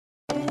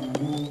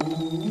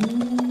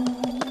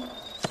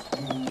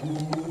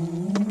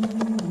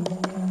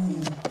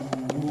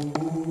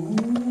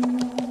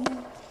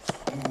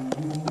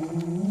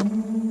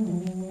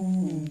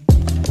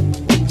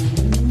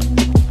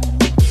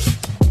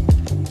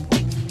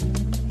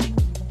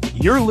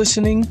You're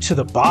listening to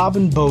the Bob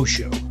and Bo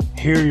Show.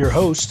 Here are your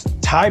hosts,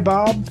 Ty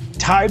Bob,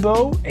 Ty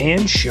Bo,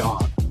 and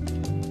Sean.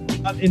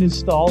 In his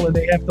stall, and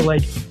they have to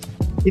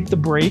hit the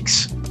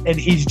brakes, and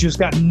he's just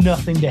got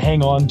nothing to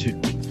hang on to.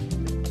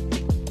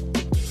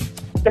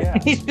 Yeah,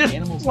 he's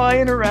just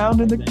flying around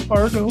in the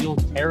cargo. Feel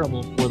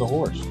terrible for the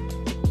horse.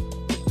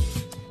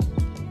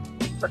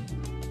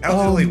 That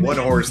was only one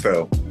horse,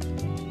 though.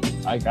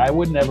 I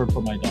would never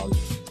put my dog.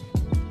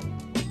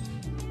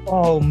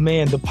 Oh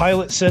man, the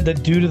pilot said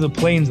that due to the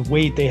plane's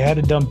weight, they had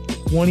to dump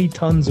 20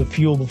 tons of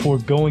fuel before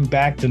going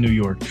back to New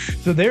York.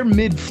 So they're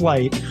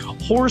mid-flight.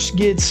 Horse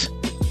gets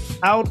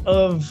out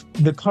of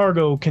the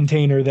cargo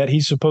container that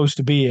he's supposed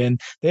to be in.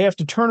 They have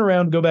to turn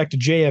around and go back to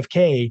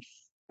JFK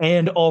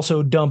and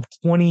also dump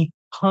 20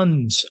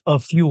 tons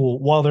of fuel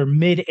while they're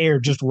mid-air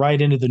just right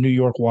into the New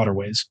York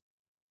waterways.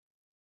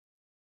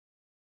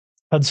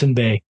 Hudson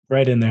Bay,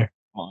 right in there.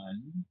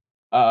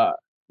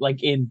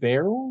 Like in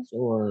barrels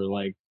or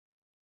like?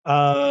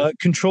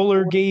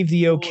 Controller gave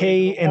the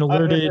okay and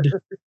alerted.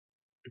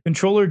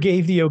 Controller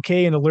gave the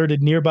okay and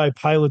alerted nearby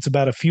pilots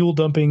about a fuel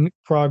dumping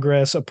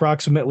progress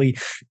approximately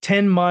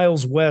 10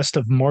 miles west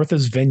of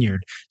Martha's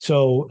Vineyard.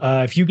 So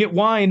if you get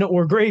wine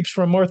or grapes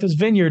from Martha's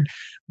Vineyard,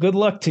 good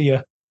luck to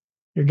you.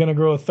 You're going to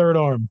grow a third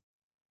arm.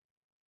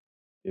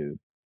 Dude.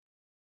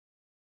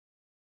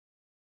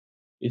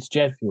 It's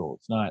jet fuel.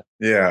 It's not.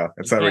 Yeah,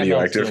 it's not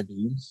radioactive.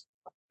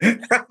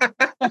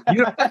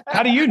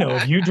 How do you know?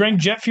 Have you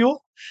drank jet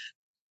fuel?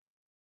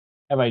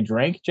 Have I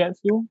drank jet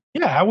fuel?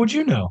 Yeah, how would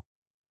you know?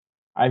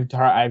 I've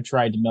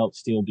tried to melt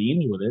steel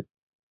beams with it.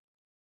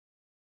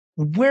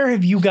 Where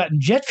have you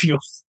gotten jet fuel?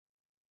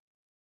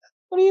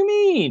 What do you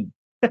mean?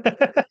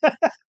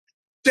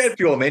 Jet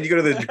fuel, man. You go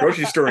to the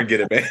grocery store and get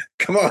it, man.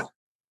 Come on.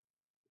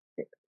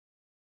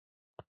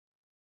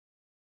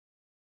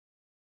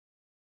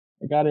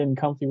 I got in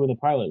comfy with a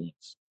pilot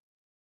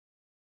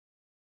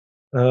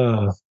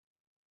once.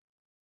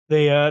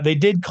 They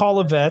did call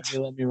a vet. They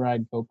let me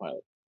ride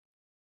co-pilot.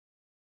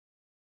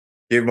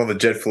 Gave him all the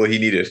jet fuel he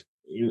needed.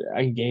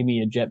 He gave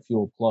me a jet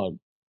fuel plug.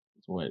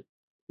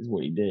 Is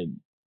what he did.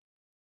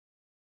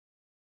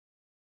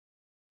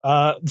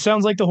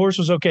 Sounds like the horse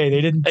was okay.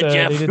 They didn't. A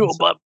jet fuel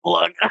butt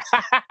plug.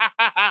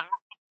 I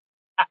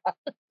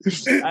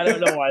don't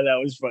know why that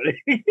was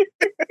funny.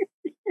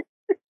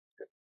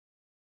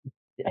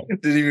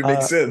 It didn't even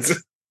make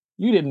sense.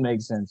 You didn't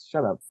make sense.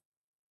 Shut up.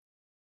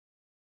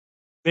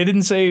 They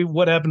didn't say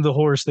what happened to the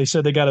horse. They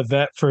said they got a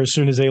vet for as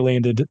soon as they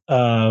landed,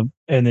 and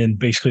then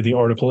basically the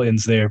article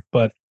ends there.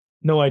 But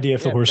no idea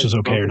if the horse is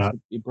okay or not.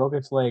 It broke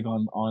its leg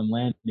on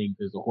landing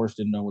because the horse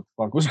didn't know what the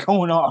fuck was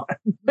going on.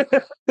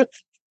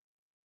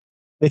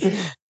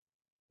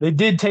 They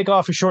did take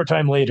off a short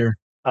time later.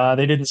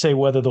 They didn't say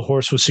whether the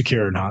horse was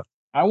secure or not.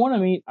 I want to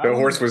meet. The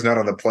horse was not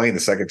on the plane the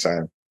second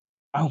time.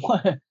 I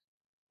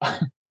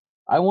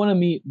want to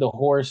meet the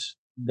horse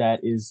that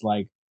is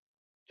like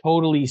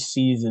totally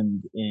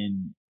seasoned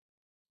in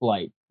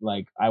flight.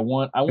 Like I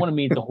want to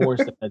meet the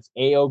horse that's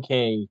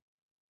A-okay,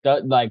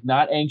 like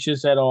not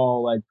anxious at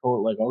all. Like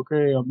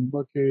okay, I'm in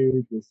my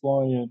cage, we're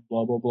flying,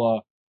 blah blah blah.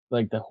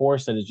 Like the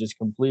horse that is just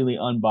completely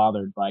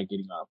unbothered by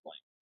getting on a plane.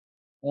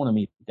 I want to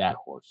meet that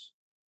horse.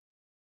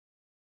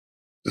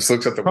 Just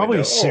looks at the probably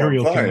window. A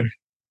serial killer.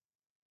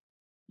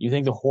 You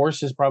think the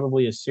horse is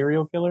probably a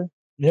serial killer?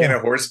 Yeah. Can a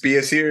horse be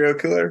a serial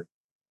killer?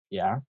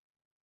 Yeah,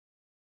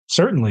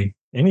 certainly.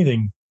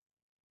 Anything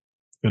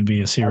could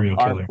be a serial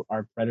killer.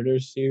 Are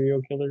predators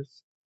serial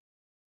killers?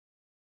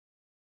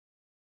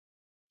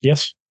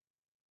 Yes.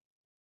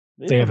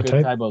 They have a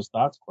type. Tybo's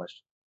thoughts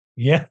question.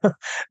 Yeah.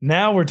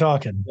 Now we're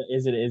talking.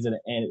 Is an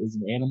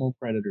animal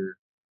predator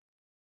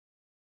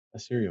a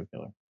serial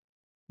killer?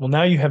 Well,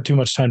 now you have too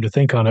much time to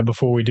think on it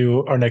before we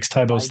do our next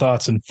Tybo's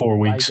thoughts in 4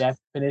 weeks. By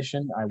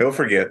definition, Don't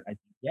forget. I think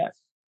yes,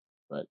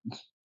 but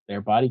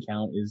their body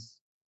count is.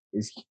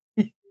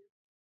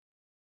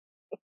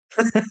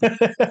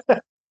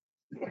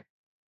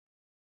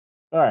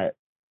 All right.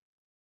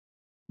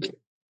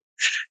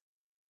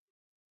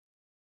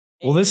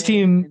 Well, this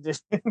team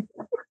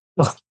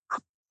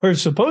are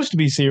supposed to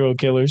be serial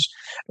killers,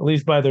 at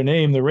least by their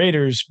name, the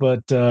Raiders,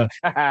 but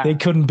they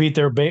couldn't beat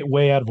their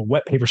way out of a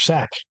wet paper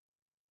sack.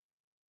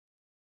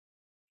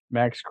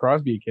 Max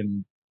Crosby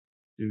can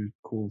do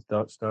cool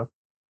stuff.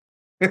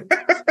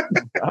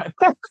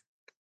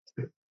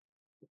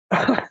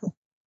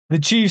 The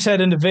Chiefs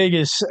head into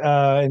Vegas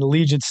in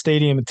Allegiant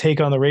Stadium and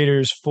take on the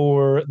Raiders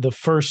for the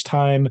first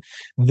time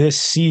this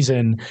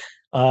season.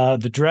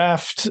 The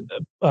draft,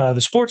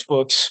 the sports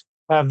books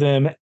have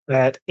them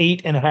at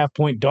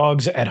 8.5-point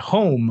dogs at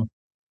home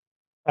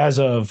as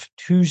of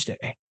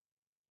Tuesday.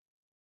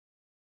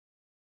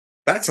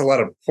 That's a lot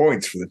of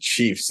points for the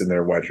Chiefs and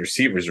their wide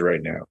receivers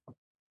right now.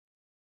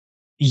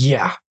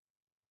 Yeah.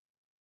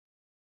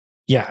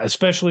 Yeah,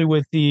 especially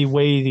with the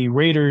way the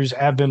Raiders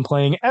have been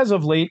playing as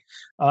of late.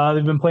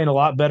 They've been playing a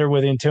lot better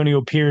with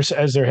Antonio Pierce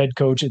as their head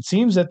coach. It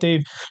seems that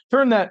they've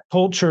turned that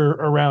culture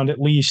around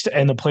at least,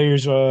 and the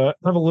players have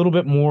a little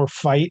bit more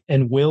fight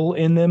and will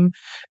in them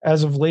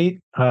as of late.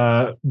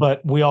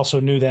 But we also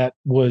knew that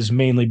was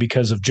mainly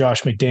because of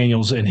Josh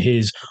McDaniels and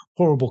his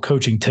horrible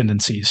coaching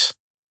tendencies.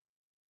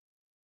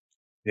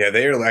 Yeah,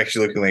 they are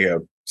actually looking like a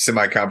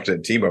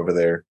semi-competent team over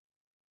there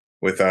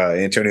with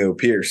Antonio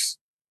Pierce.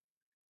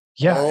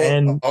 Yeah,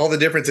 and all the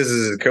differences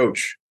is a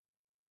coach.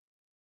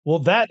 Well,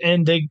 that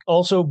and they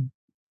also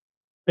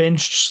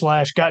benched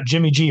 / got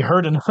Jimmy G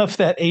hurt enough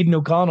that Aiden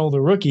O'Connell,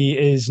 the rookie,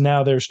 is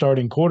now their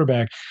starting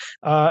quarterback.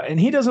 And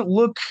he doesn't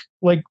look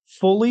like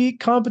fully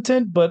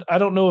competent, but I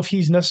don't know if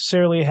he's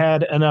necessarily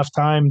had enough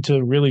time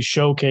to really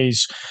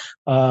showcase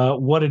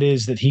what it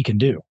is that he can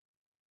do.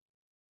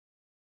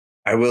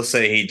 I will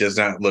say he does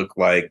not look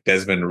like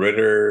Desmond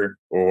Ridder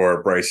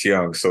or Bryce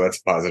Young, so that's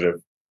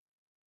positive.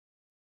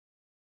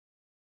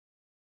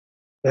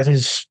 That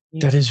is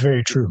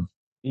very true.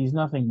 He's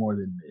nothing more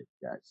than mid,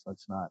 guys.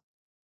 Let's not.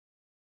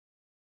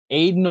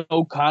 Aiden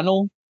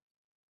O'Connell.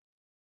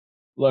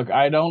 Look,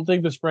 I don't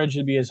think the spread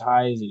should be as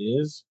high as it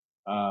is,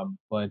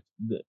 but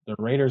the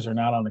Raiders are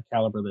not on the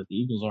caliber that the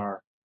Eagles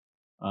are.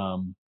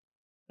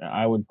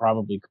 I would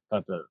probably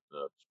cut the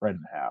spread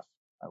in half.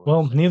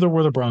 Well, neither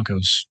were the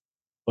Broncos,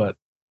 but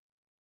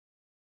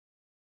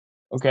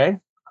okay.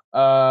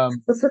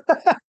 I'm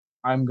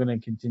gonna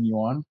continue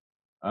on.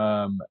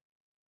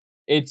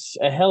 It's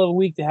a hell of a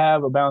week to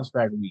have a bounce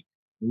back week.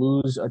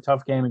 Lose a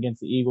tough game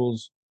against the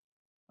Eagles.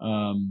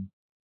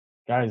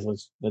 Guys,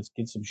 let's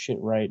get some shit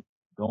right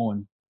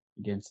going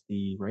against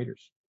the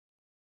Raiders.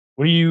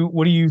 What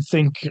do you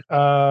think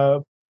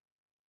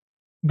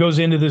goes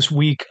into this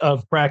week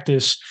of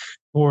practice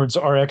towards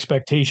our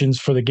expectations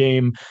for the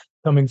game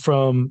coming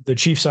from the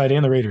Chiefs side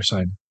and the Raiders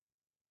side?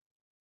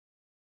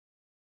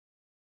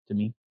 To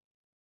me,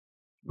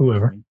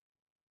 whoever,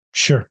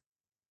 sure.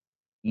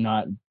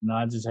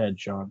 Nods his head,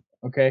 Sean.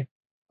 Okay.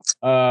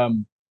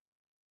 I'm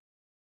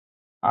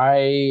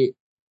gonna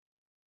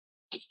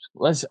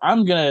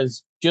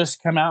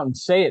just come out and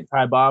say it,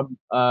 Ty Bob.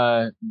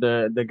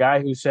 The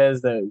guy who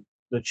says that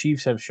the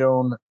Chiefs have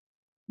shown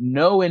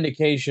no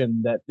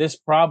indication that this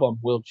problem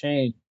will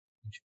change.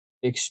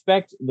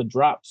 Expect the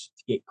drops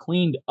to get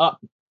cleaned up,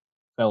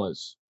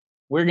 fellas.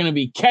 We're gonna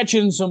be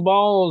catching some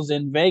balls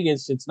in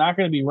Vegas. It's not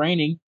gonna be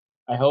raining,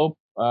 I hope.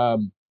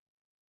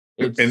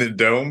 It's in a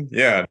dome?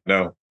 Yeah,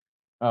 no.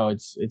 Oh,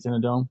 it's in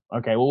a dome?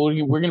 Okay, well,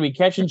 we're gonna be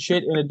catching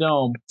shit in a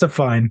dome. It's a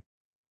fine.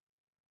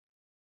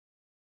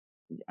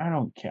 I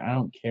don't care. I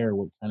don't care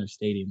what kind of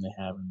stadium they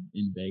have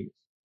in Vegas.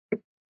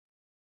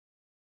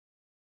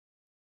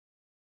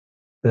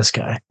 This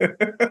guy,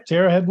 it's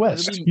Arrowhead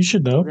West. You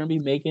should know. We're gonna be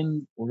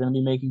making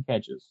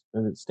catches.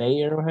 Does it stay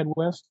Arrowhead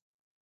West?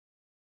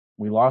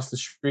 We lost the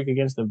streak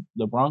against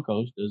the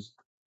Broncos. Does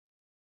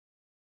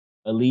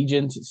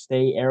Allegiant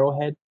stay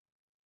Arrowhead?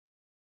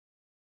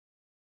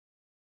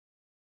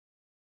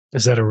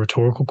 Is that a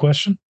rhetorical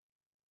question?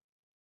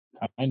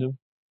 Kind of.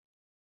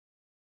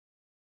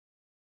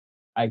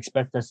 I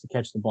expect us to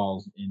catch the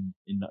balls in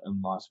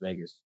Las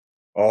Vegas.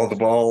 All the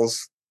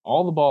balls.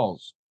 All the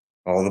balls.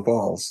 All the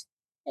balls.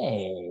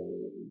 Hey,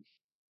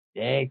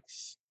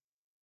 Dix.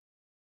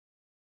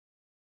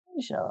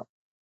 Shut up.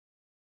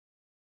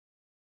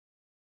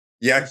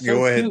 Yeah, He's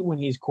go ahead. Cute when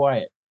he's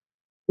quiet.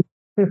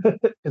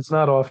 It's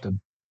not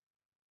often.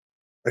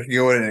 I can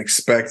go ahead and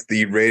expect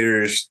the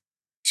Raiders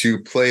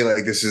to play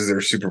like this is their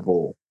Super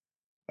Bowl.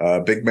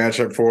 Big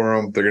matchup for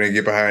them. They're going to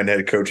get behind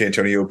head coach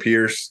Antonio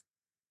Pierce,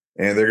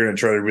 and they're going to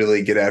try to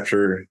really get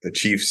after the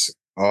Chiefs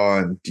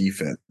on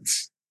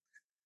defense.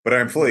 But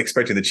I'm fully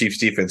expecting the Chiefs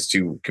defense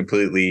to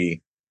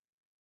completely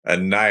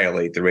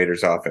annihilate the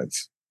Raiders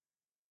offense.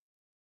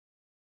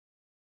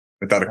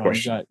 Without a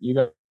question. You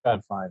got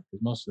 5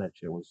 because most of that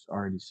shit was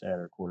already said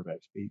or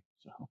quarterback speak.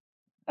 So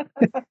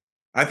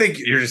I think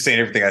you're just saying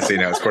everything I say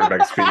now is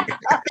quarterback speak.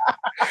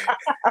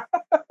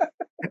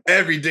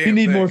 Every day. You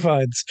need more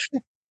fines.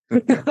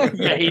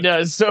 Yeah, he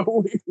does.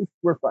 So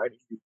we're fighting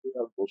you.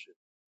 Bullshit.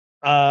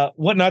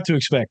 What not to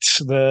expect?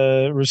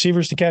 The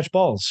receivers to catch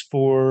balls,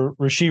 for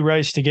Rashee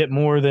Rice to get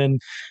more than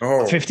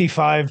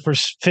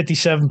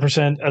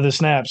 57% of the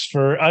snaps,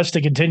 for us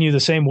to continue the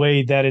same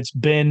way that it's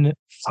been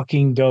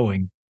fucking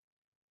going.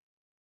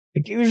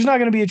 There's not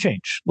going to be a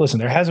change. Listen,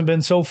 there hasn't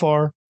been so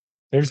far.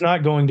 There's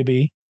not going to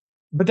be.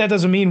 But that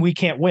doesn't mean we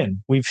can't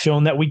win. We've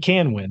shown that we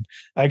can win.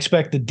 I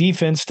expect the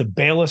defense to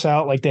bail us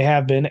out like they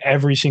have been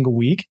every single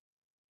week.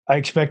 I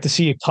expect to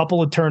see a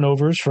couple of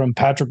turnovers from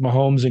Patrick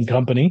Mahomes and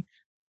company.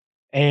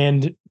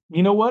 And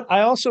you know what? I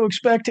also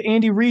expect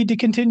Andy Reid to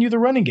continue the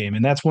running game.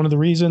 And that's one of the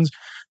reasons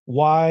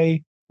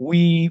why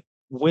we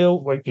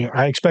will,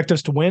 I expect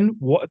us to win.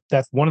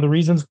 That's one of the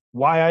reasons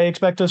why I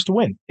expect us to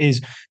win is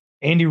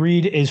Andy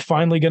Reid is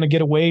finally going to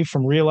get away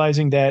from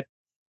realizing that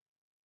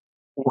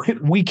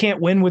we can't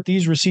win with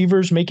these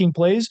receivers making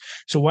plays.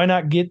 So why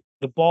not get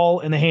the ball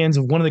in the hands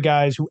of one of the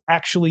guys who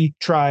actually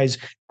tries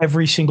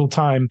every single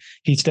time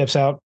he steps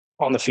out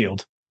on the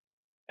field?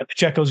 And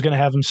Pacheco's going to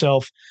have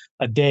himself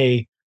a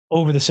day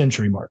over the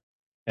century mark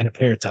and a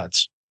pair of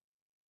tuds.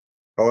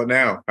 Call it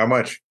now. How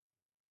much?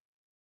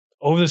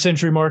 Over the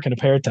century mark and a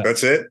pair of tuds.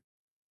 That's it?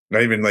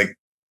 Not even like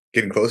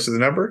getting close to the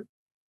number?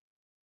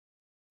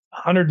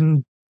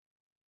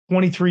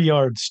 123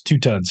 yards, 2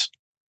 tuds.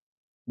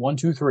 1,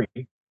 2, 3.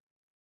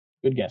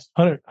 Good guess.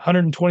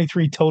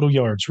 123 total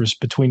yards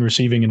between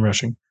receiving and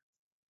rushing.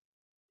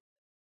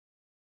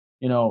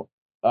 You know,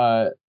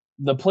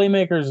 the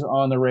playmakers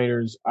on the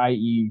Raiders,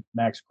 i.e.,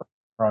 Max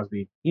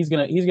Crosby, he's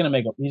gonna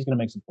make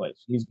some plays.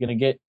 He's gonna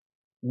get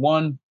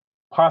 1,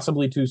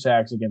 possibly 2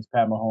 sacks against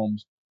Pat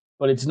Mahomes,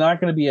 but it's not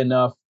going to be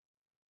enough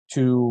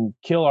to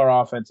kill our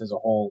offense as a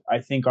whole. I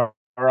think our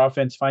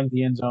offense finds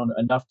the end zone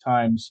enough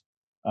times,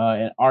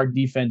 and our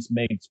defense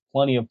makes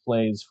plenty of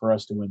plays for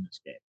us to win this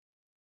game.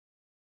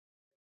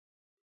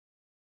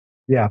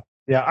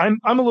 Yeah,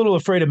 I'm a little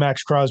afraid of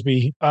Max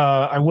Crosby.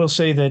 I will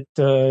say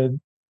that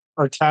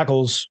our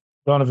tackles,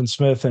 Donovan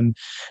Smith and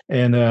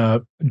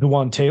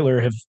Jawan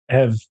Taylor,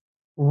 have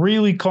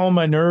really calmed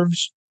my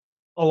nerves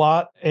a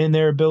lot in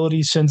their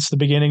abilities since the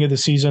beginning of the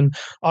season.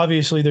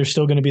 Obviously, there's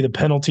still going to be the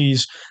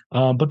penalties,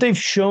 but they've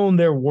shown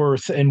their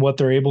worth in what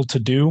they're able to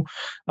do.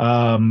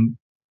 They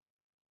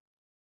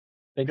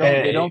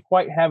don't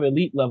quite have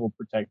elite level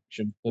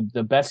protection.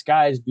 The best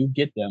guys do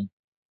get them.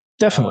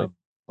 Definitely.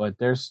 But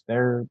they're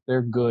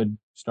good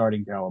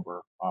starting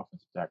caliber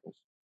offensive tackles.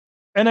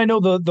 And I know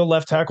the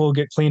left tackle will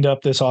get cleaned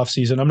up this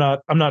offseason.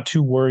 I'm not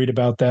too worried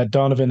about that.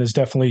 Donovan is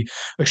definitely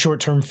a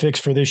short-term fix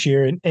for this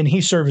year, and he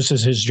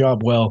services his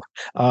job well.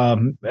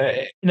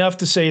 Enough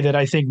to say that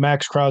I think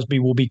Max Crosby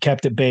will be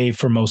kept at bay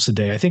for most of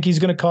the day. I think he's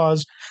going to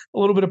cause a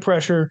little bit of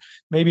pressure,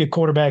 maybe a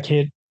quarterback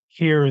hit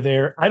here or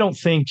there. I don't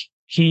think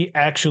he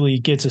actually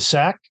gets a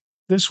sack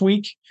this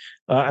week.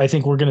 I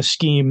think we're going to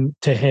scheme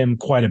to him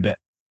quite a bit.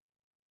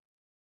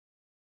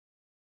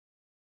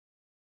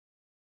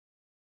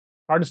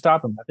 Hard to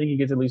stop him. I think he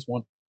gets at least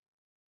 1.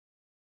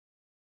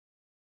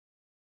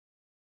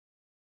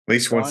 At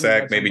least 1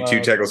 sack, maybe 2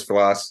 tackles for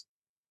loss.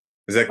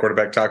 Is that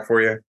quarterback talk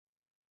for you?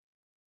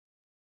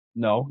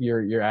 No,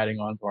 you're adding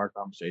on to our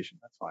conversation.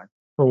 That's fine.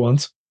 For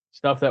once.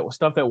 Stuff that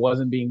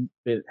wasn't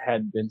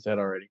had been said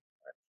already.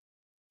 Right.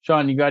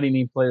 Sean, you got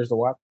any players to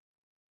watch?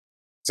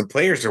 Some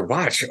players to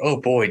watch.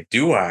 Oh boy,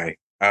 do I.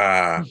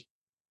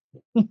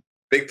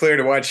 Big player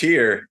to watch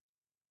here.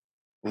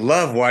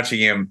 Love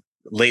watching him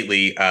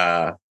lately.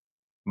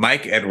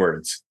 Mike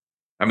Edwards.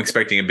 I'm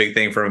expecting a big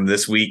thing from him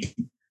this week.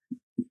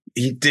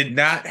 He did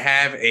not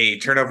have a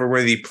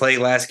turnover-worthy play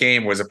last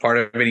game, was a part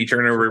of any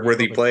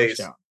turnover-worthy plays.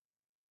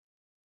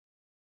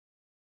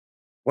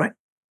 What?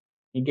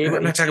 I'm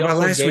not talking about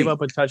last week. Gave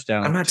up a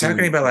touchdown. I'm not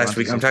talking about last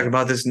week. I'm talking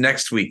about this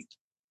next week.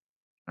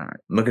 All right.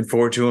 I'm looking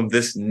forward to him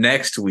this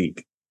next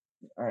week.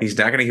 Right. He's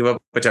not going to give up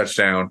a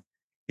touchdown.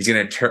 He's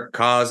going to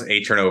cause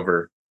a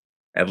turnover,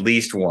 at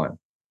least 1,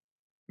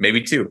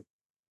 maybe 2,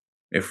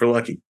 if we're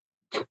lucky.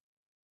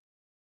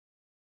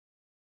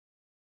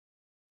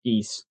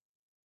 Geese.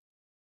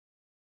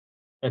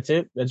 That's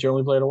it? That's your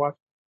only player to watch?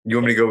 You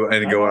want me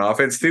to go on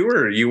offense too,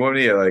 or you want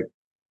me to I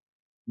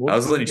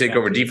was letting you take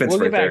over defense.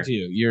 We'll get back to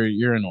you.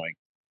 You're annoying.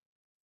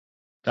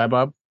 Ty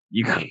Bob,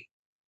 you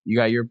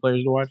got your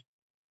players to watch?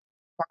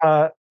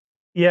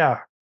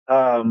 Yeah.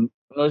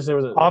 Notice there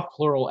was a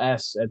plural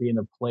S at the end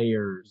of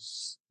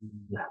players.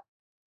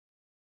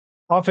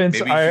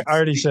 Offense, Maybe I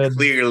already said.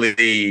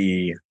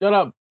 Clearly. Shut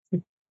up. A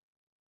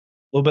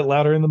little bit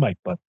louder in the mic,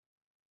 but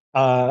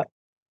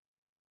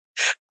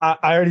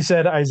I already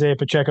said Isaiah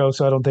Pacheco,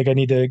 so I don't think I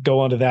need to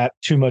go on to that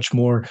too much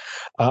more.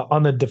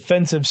 On the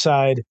defensive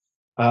side,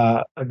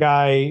 a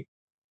guy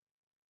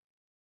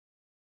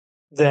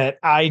that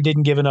I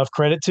didn't give enough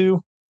credit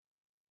to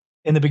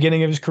in the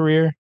beginning of his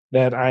career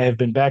that I have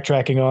been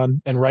backtracking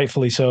on, and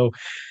rightfully so.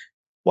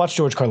 Watch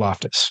George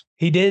Karlaftis.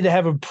 He did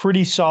have a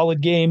pretty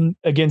solid game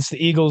against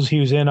the Eagles. He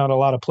was in on a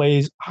lot of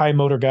plays, high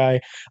motor guy.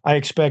 I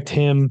expect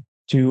him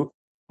to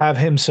have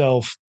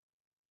himself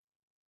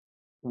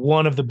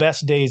one of the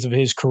best days of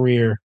his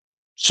career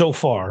so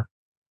far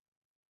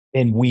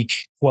in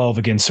week 12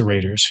 against the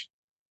Raiders.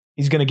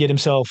 He's going to get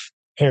himself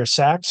a pair of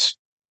sacks.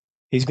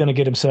 He's going to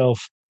get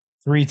himself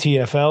 3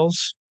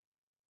 TFLs.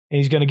 And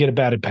he's going to get a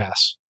batted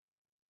pass.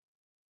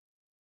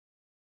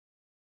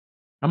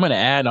 I'm going to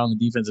add on the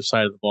defensive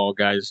side of the ball,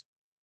 guys.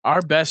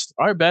 Our best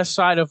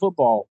side of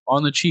football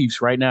on the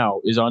Chiefs right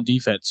now is on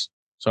defense.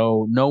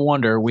 So no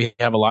wonder we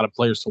have a lot of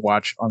players to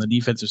watch on the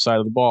defensive side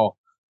of the ball.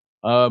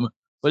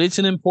 But it's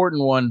an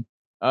important one.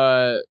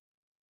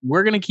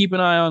 We're going to keep an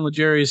eye on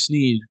L'Jarius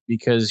Sneed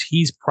because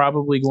he's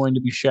probably going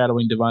to be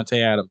shadowing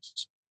Devontae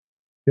Adams.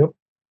 Yep.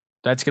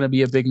 That's going to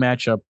be a big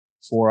matchup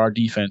for our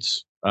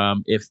defense.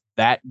 If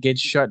that gets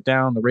shut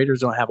down, the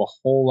Raiders don't have a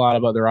whole lot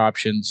of other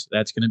options.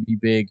 That's going to be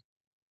big.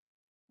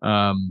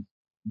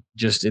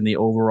 Just in the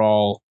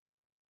overall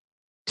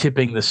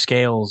tipping the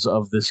scales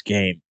of this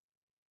game.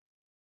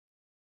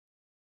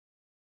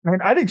 I mean,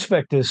 I'd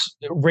expect this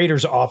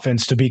Raiders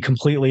offense to be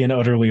completely and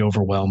utterly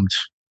overwhelmed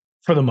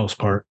for the most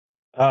part.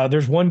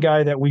 There's one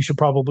guy that we should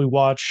probably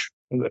watch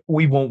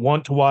we won't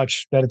want to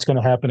watch that it's going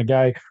to happen. A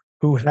guy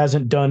who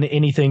hasn't done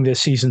anything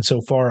this season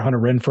so far, Hunter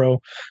Renfro.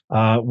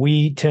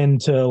 We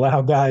tend to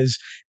allow guys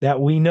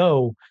that we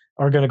know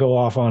are going to go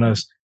off on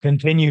us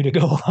continue to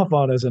go off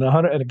on us. And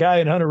a guy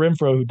in Hunter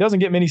Renfro who doesn't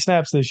get many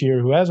snaps this year,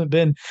 who hasn't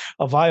been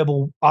a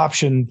viable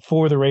option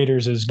for the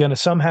Raiders, is going to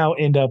somehow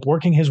end up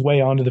working his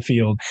way onto the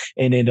field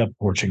and end up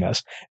torching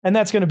us. And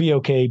that's going to be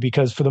okay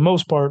because for the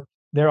most part,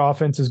 their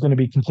offense is going to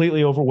be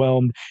completely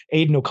overwhelmed.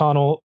 Aiden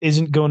O'Connell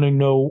isn't going to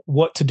know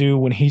what to do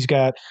when he's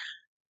got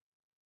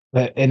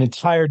an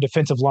entire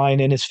defensive line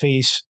in his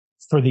face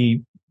for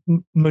the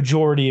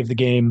majority of the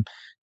game.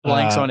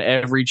 Blanks on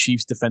every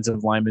Chiefs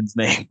defensive lineman's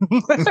name.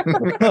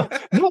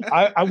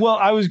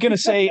 I was going to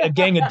say a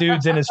gang of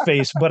dudes in his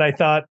face, but I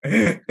thought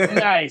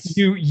nice.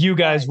 You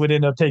guys would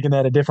end up taking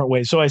that a different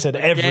way. So I said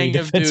every gang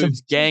defensive of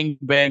dudes gang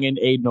banging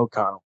Aiden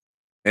O'Connell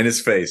in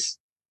his face.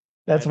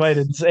 That's why I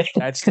didn't say.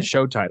 That's the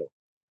show title.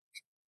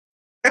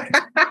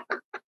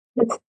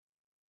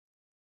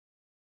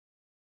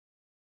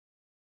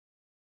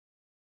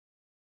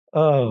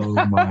 Oh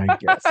my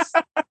gosh.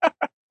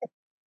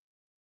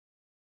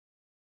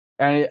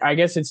 And I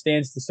guess it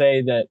stands to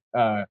say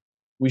that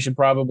we should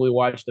probably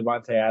watch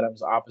Devontae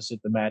Adams opposite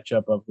the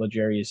matchup of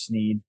L'Jarius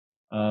Sneed,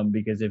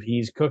 because if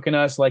he's cooking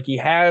us like he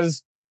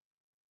has,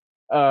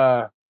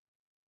 I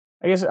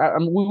guess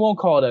we won't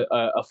call it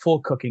a full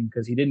cooking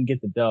because he didn't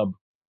get the dub.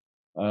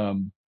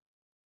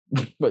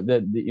 But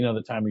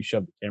the time he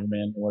shoved the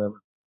cameraman or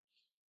whatever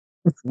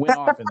went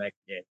off in that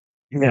game.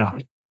 Yeah,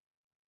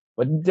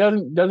 but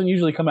doesn't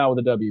usually come out with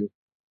a W.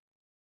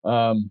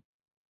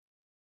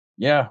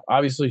 Yeah,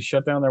 obviously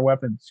shut down their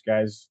weapons,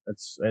 guys.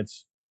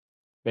 It's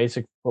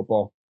basic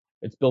football.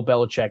 It's Bill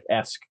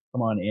Belichick-esque.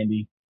 Come on,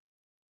 Andy.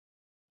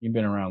 You've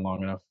been around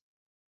long enough.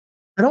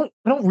 I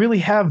don't really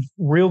have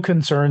real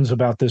concerns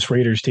about this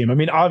Raiders team. I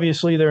mean,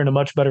 obviously they're in a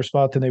much better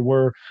spot than they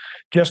were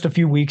just a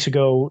few weeks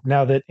ago.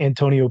 Now that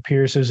Antonio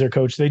Pierce is their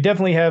coach, they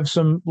definitely have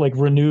some like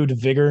renewed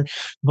vigor.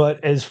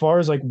 But as far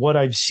as like what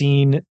I've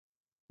seen,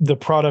 the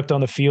product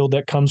on the field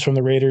that comes from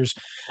the Raiders,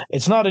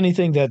 it's not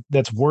anything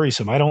that's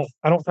worrisome. I don't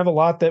have a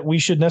lot that we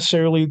should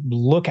necessarily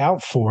look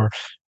out for.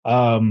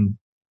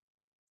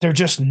 They're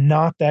just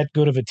not that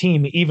good of a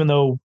team, even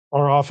though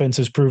our offense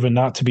has proven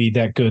not to be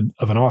that good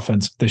of an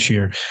offense this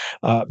year.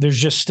 There's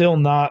just still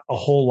not a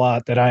whole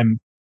lot that I'm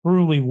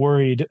truly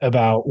worried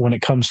about when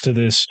it comes to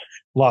this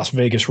Las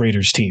Vegas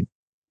Raiders team.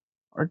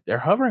 They're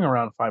hovering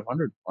around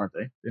 500, aren't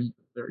they?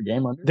 They're a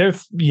game under.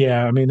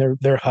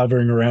 They're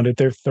hovering around it.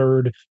 They're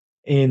third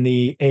in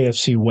the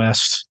AFC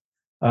West.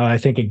 I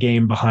think a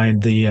game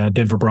behind the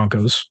Denver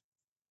Broncos,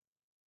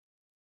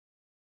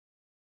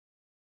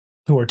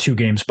 who are 2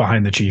 games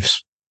behind the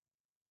Chiefs.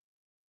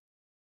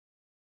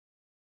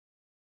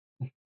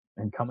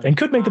 And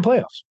could make the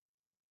playoffs.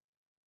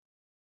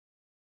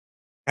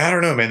 I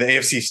don't know, man. The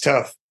AFC is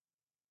tough.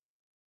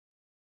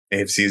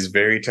 AFC is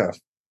very tough.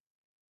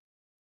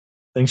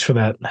 Thanks for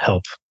that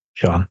help,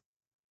 Sean.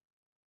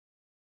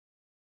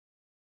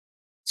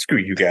 Screw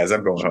you guys.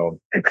 I'm going home.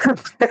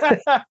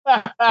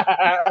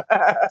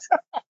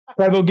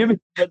 Bravo, give me.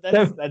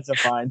 That's a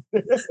fine.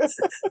 What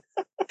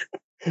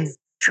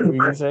were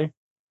you gonna say?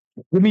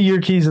 Give me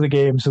your keys of the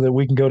game so that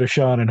we can go to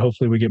Sean and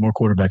hopefully we get more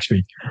quarterback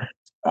speak.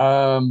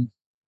 I'm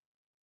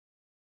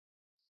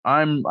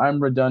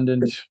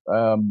redundant.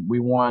 We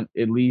want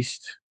at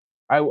least.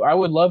 I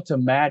would love to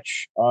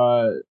match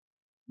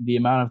the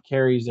amount of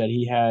carries that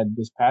he had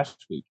this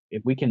past week.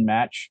 If we can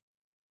match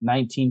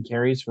 19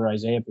 carries for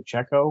Isaiah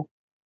Pacheco,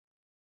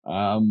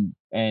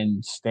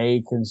 and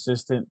stay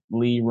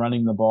consistently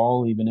running the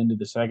ball even into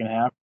the second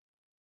half,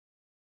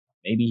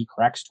 maybe he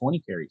cracks 20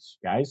 carries,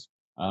 guys.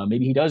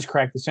 Maybe he does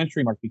crack the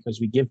century mark because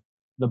we give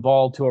the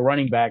ball to a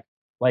running back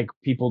like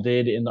people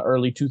did in the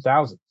early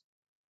 2000s.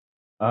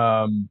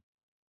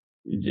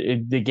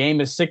 The game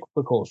is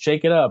cyclical.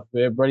 Shake it up.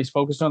 Everybody's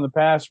focused on the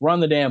pass.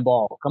 Run the damn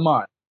ball. Come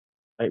on.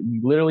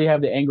 We literally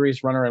have the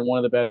angriest runner and one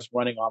of the best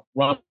run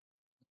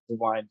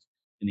lines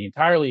in the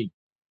entire league.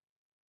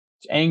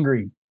 It's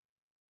angry.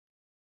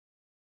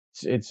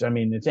 It's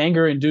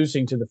anger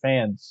inducing to the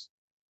fans,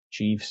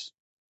 Chiefs.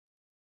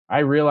 I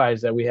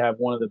realize that we have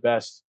one of the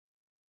best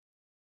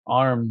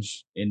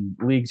arms in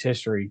league's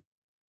history,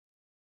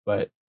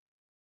 but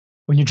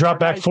when you drop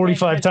back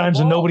 45 times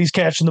and nobody's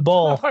catching the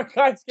ball,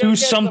 do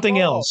something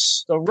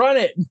else. So run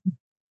it.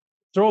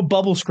 Throw a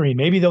bubble screen.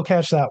 Maybe they'll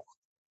catch that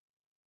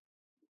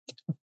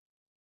one.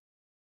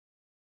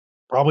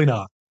 Probably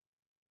not.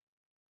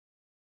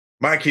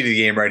 My key to the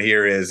game right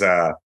here is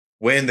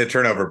win the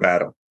turnover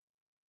battle.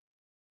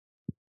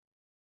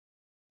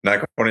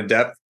 Not going in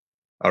depth.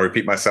 I'll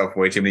repeat myself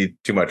way too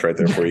much right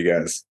there for you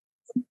guys.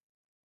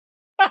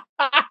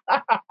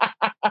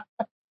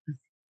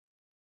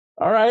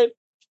 All right.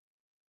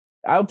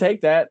 I'll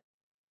take that.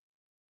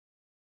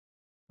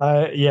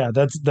 Yeah,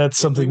 that's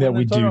something that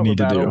we do need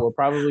to do. We're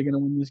probably going to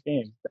win this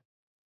game.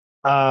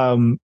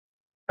 Time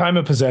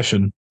of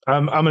possession.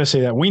 I'm going to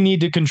say that we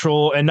need to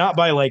control, and not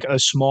by like a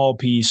small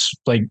piece.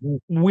 Like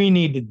we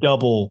need to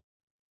double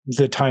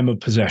the time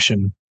of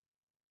possession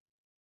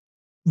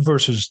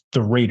versus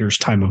the Raiders'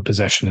 time of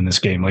possession in this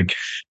game. Like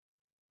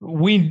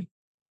we've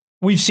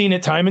seen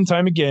it time and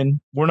time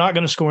again. We're not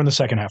going to score in the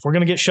second half. We're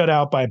going to get shut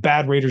out by a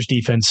bad Raiders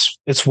defense.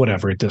 It's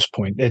whatever at this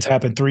point. It's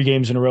happened 3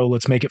 games in a row.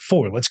 Let's make it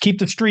 4. Let's keep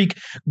the streak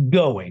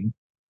going.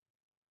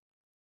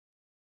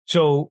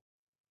 So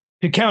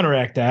to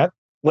counteract that,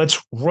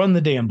 let's run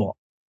the damn ball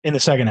in the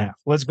second half.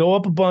 Let's go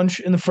up a bunch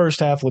in the first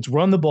half. Let's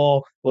run the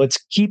ball. Let's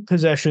keep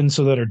possession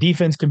so that our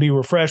defense can be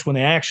refreshed when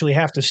they actually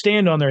have to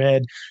stand on their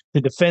head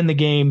to defend the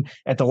game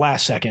at the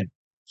last second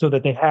so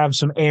that they have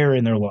some air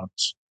in their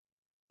lungs.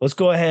 Let's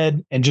go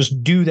ahead and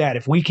just do that.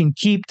 If we can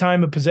keep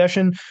time of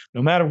possession,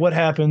 no matter what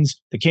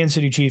happens, the Kansas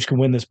City Chiefs can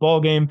win this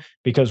ball game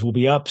because we'll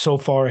be up so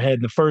far ahead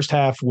in the first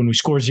half. When we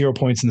score 0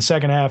 points in the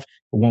second half, it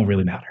won't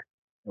really matter.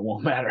 It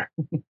won't matter.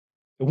 It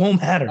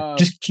won't matter.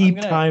 Just keep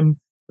time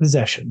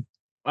possession.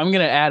 I'm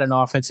going to add an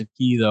offensive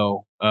key,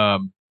 though,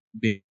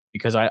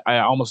 because I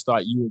almost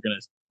thought you were going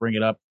to bring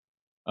it up.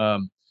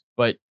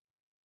 But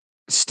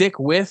stick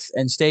with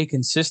and stay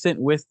consistent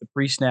with the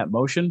pre-snap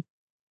motion.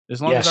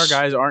 As long as our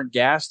guys aren't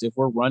gassed, if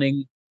we're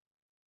running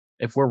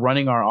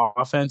our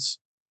offense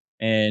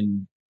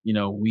and,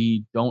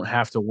 we don't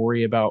have to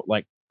worry about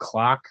like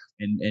clock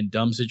and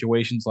dumb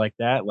situations like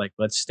that, like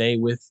let's stay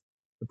with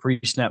the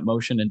pre-snap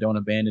motion and don't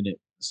abandon it in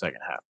the second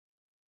half.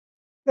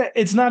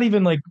 It's not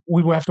even like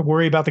we have to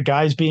worry about the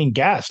guys being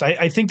gassed.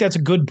 I think that's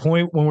a good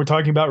point when we're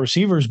talking about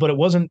receivers, but it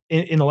wasn't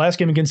in the last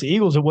game against the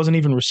Eagles. It wasn't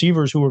even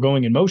receivers who were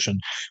going in motion.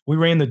 We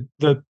ran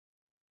the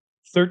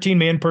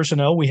 13-man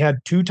personnel. We had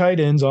 2 tight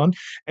ends on,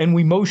 and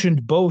we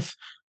motioned both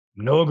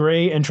Noah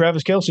Gray and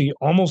Travis Kelce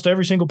almost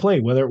every single play,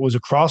 whether it was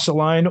across the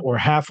line or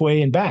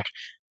halfway and back.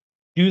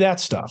 Do that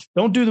stuff.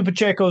 Don't do the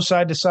Pacheco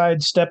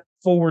side-to-side, step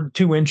forward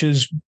 2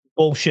 inches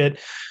bullshit.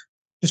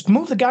 Just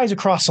move the guys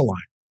across the line.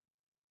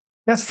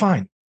 That's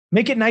fine.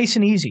 Make it nice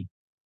and easy.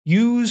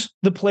 Use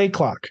the play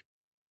clock.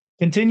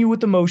 Continue with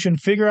the motion.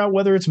 Figure out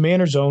whether it's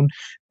man or zone,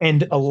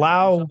 and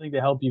allow something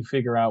to help you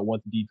figure out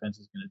what the defense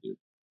is going to do.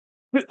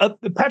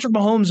 Patrick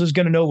Mahomes is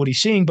going to know what he's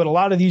seeing, but a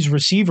lot of these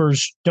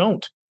receivers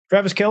don't.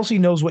 Travis Kelce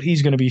knows what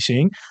he's going to be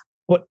seeing,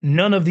 but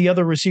none of the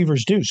other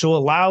receivers do. So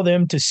allow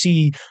them to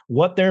see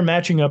what they're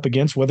matching up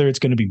against, whether it's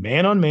going to be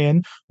man on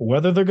man, or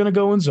whether they're going to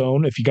go in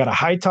zone. If you got a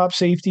high top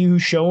safety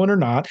who's showing or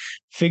not,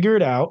 figure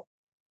it out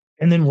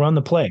and then run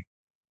the play.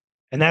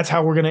 And that's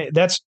how we're going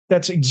to –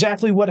 that's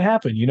exactly what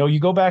happened. You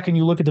go back and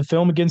you look at the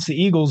film against the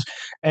Eagles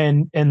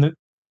and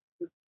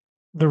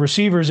the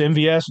receivers,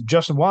 MVS,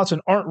 Justin Watson,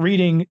 aren't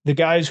reading the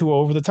guys who are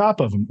over the top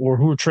of them or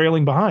who are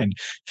trailing behind,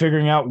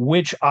 figuring out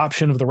which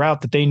option of the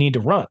route that they need to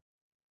run.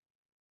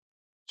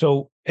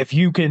 So if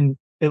you can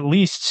at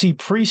least see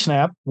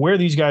pre-snap where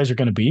these guys are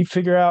going to be,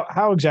 figure out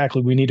how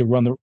exactly we need to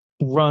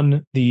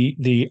run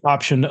the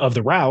option of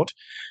the route,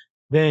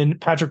 then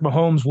Patrick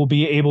Mahomes will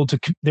be able to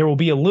 – there will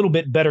be a little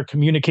bit better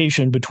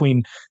communication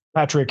between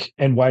Patrick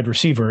and wide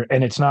receiver,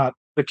 and it's not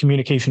the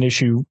communication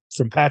issue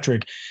from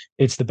Patrick.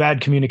 It's the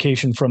bad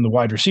communication from the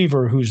wide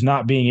receiver who's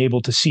not being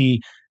able to see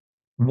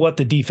what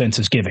the defense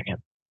is giving him.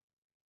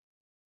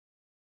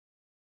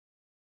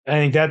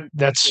 I think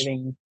that's –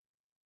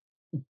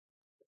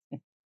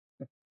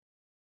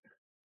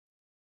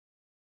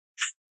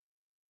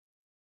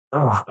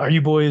 are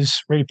you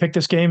boys ready to pick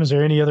this game? Is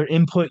there any other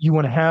input you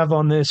want to have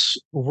on this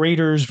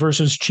Raiders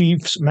versus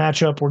Chiefs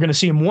matchup? We're going to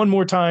see them one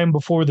more time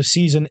before the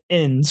season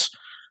ends.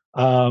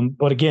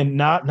 But again,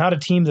 not a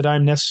team that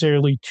I'm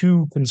necessarily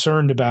too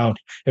concerned about.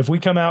 If we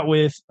come out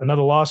with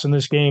another loss in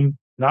this game,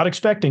 not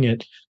expecting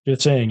it,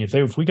 just saying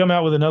if we come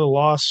out with another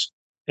loss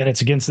and it's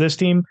against this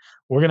team,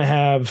 we're going to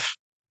have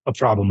a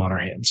problem on our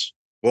hands.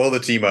 Blow the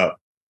team up.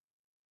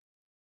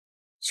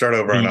 Start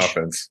over on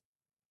offense.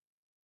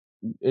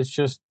 It's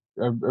just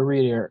a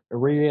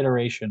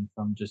reiteration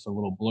from just a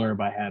little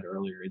blurb I had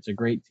earlier. It's a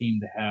great team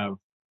to have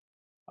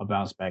a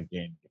bounce back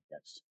game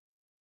against.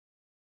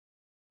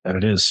 That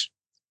it is.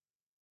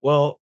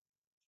 Well,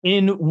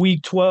 in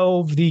Week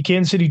 12, the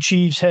Kansas City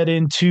Chiefs head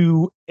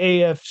into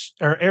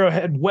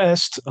Arrowhead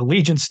West,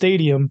 Allegiant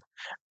Stadium.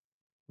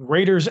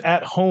 Raiders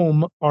at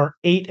home are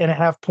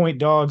 8.5-point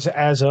dogs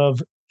as of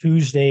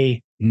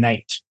Tuesday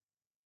night.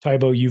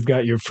 Tybo, you've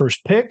got your first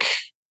pick.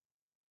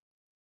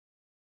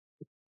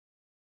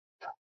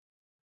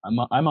 I'm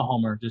a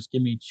homer. Just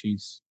give me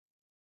Chiefs.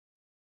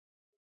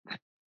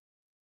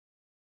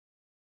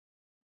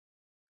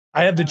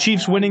 I have the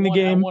Chiefs winning the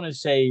game. I want to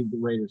say the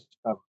Raiders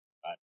cover.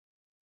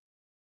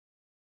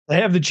 I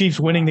have the Chiefs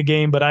winning the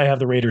game, but I have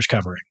the Raiders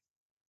covering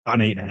on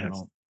 8.5.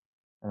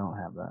 I don't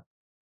have that.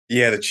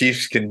 Yeah, the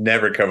Chiefs can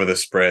never cover the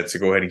spread, so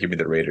go ahead and give me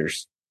the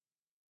Raiders.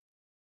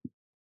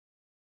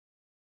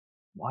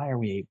 Why are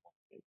we able?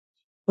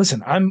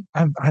 Listen, I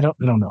don't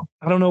know.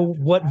 I don't know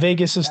what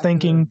Vegas is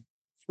thinking.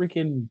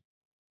 Freaking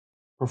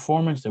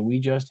performance that we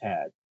just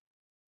had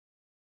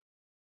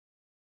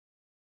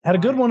a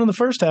good one in the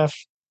first half.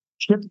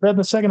 Shit bad in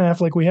the second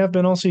half, like we have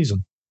been all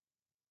season.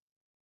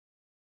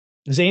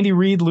 Is Andy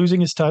Reid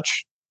losing his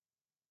touch?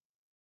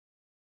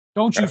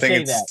 Don't you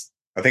say that?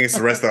 I think it's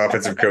the rest of the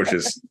offensive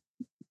coaches.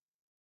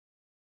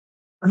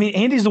 I mean,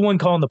 Andy's the one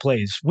calling the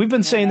plays. We've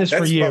been saying this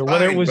for a year.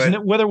 Whether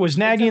it was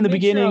Nagy in the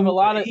beginning,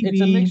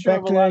 it's a mixture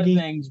of a lot of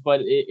things,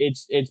 but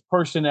it's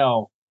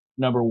personnel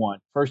number one,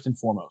 first and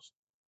foremost.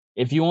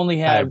 If you only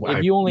have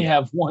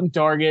one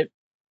target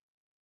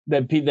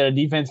that a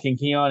defense can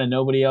key on and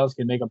nobody else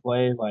can make a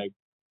play, like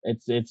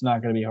it's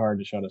not going to be hard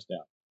to shut us down.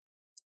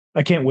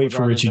 I can't wait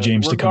for Richie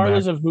James to come back.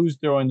 Regardless of who's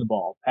throwing the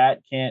ball, Pat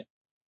can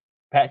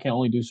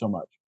only do so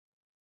much.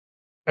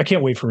 I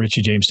can't wait for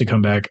Richie James to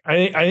come back.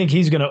 I think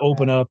he's going to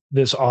open up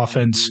this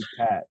offense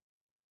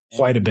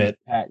quite a bit.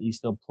 Pat, he's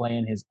still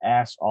playing his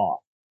ass off.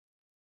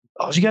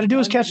 All you got to do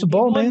is catch the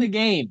ball, man. He won the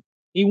game.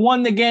 He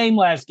won the game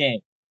last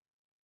game.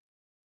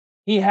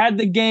 He had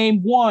the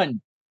game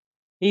won.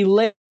 He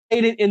laid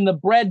it in the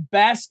bread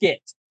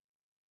basket.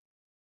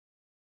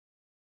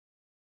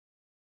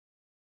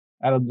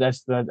 I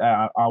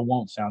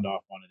won't sound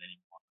off on it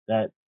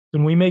anymore.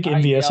 Can we make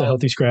MVS a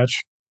healthy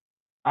scratch?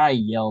 I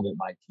yelled at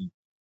my team.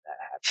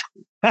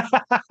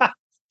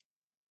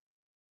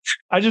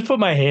 I just put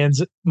my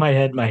hands.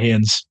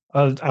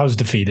 I was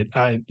defeated.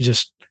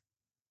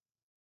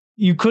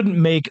 You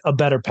couldn't make a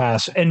better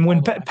pass. And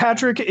when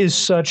Patrick is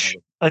such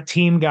a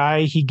team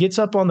guy, he gets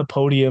up on the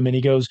podium and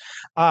he goes,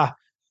 I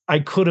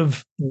could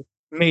have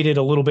made it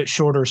a little bit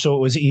shorter so it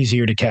was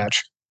easier to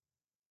catch.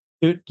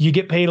 You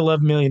get paid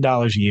 $11 million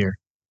a year.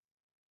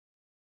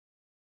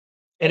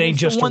 It ain't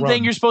just one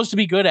thing you're supposed to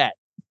be good at.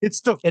 It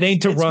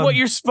ain't to run. It's what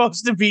you're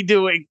supposed to be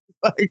doing.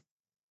 Like,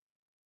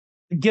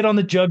 get on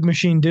the jug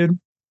machine, dude.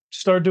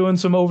 Start doing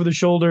some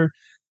over-the-shoulder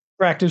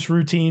practice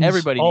routines.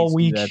 Everybody all needs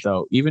week. To do that,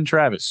 though. Even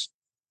Travis.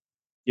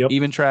 Yep.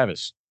 Even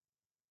Travis.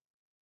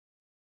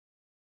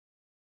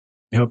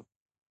 Yep.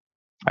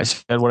 I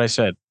said what I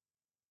said.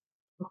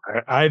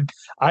 I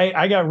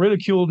got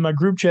ridiculed in my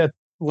group chat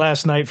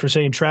last night for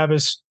saying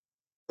Travis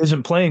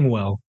isn't playing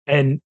well,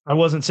 and I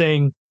wasn't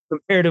saying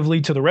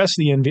comparatively to the rest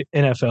of the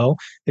NFL.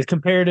 It's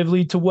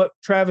comparatively to what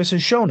Travis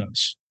has shown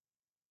us,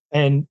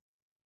 and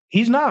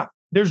he's not.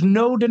 There's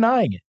no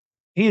denying it.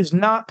 He has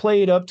not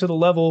played up to the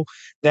level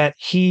that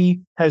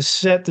he has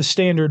set the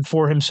standard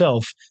for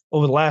himself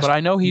over the last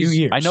few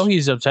years. I know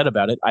he's upset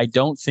about it. I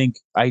don't think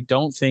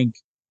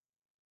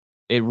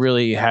it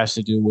really has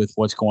to do with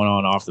what's going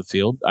on off the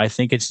field. I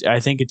think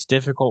it's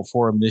difficult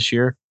for him this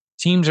year.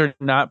 Teams are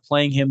not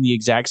playing him the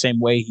exact same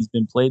way he's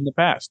been played in the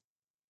past.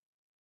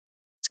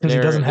 It's because he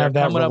doesn't have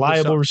that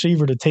reliable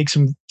receiver to take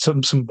some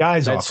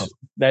guys off of.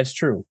 That's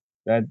true.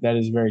 That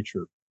is very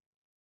true.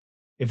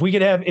 If we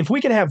could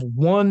have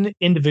one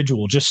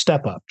individual just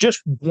step up, just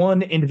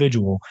one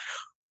individual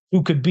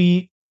who could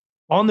be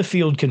on the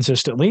field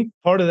consistently,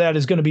 part of that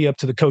is going to be up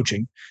to the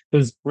coaching,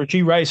 because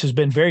Rashee Rice has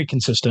been very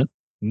consistent,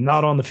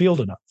 not on the field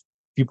enough.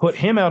 If you put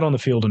him out on the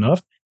field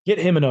enough, get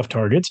him enough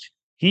targets,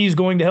 he's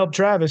going to help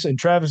Travis, and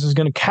Travis is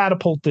going to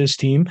catapult this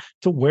team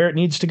to where it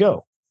needs to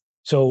go.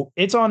 So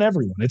it's on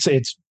everyone. It's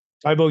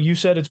Tybo, you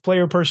said it's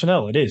player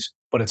personnel. It is,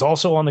 but it's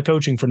also on the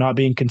coaching for not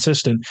being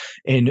consistent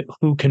in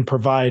who can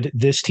provide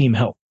this team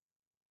help.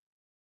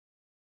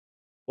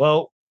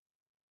 Well,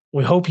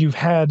 we hope you've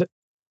had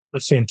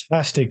a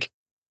fantastic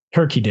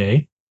Turkey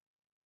Day.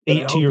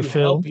 Ate to your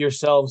fill. Help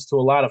yourselves to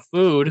a lot of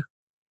food.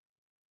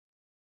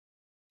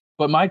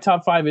 But my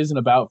top 5 isn't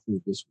about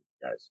food this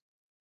week, guys.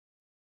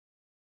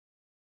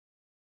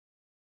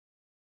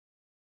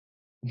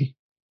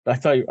 I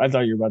thought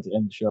you were about to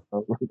end the show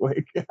real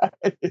quick.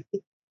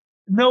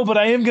 No, but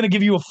I am going to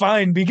give you a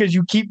fine because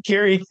you keep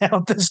carrying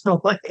out this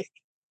delay.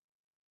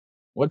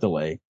 What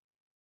delay?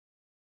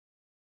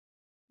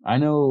 I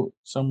know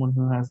someone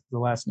who has the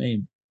last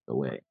name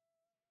Delay.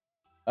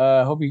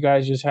 I hope you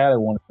guys just had a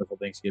wonderful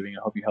Thanksgiving.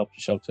 I hope you helped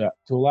yourself to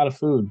a lot of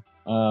food.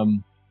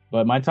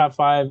 But my top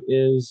 5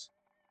 is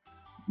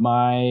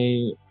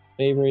my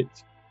favorite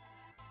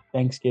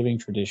Thanksgiving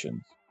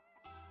traditions.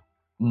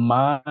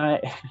 My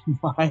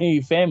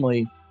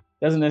family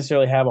doesn't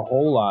necessarily have a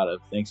whole lot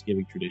of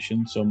Thanksgiving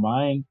traditions, so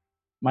mine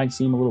might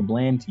seem a little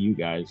bland to you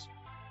guys.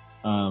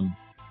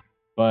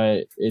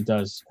 But it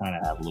does kind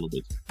of have a little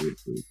bit of weird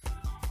food.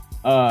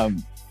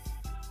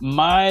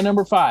 My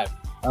number 5.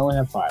 I only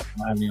have 5. I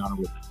don't have any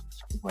honorable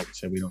mentions. Like I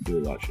said, we don't do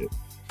a lot of shit.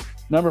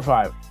 Number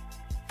 5.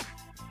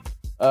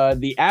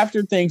 The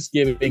after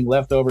Thanksgiving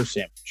leftover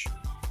sandwich.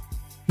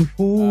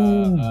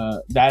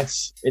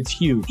 It's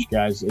huge,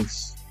 guys.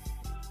 It's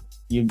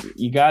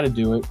you got to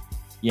do it.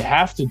 You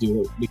have to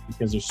do it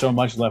because there's so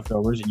much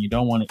leftovers, and you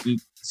don't want to eat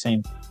the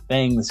same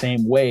thing the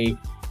same way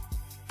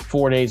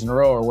 4 days in a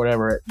row or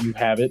whatever you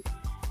have it.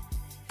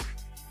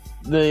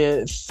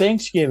 The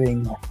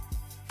Thanksgiving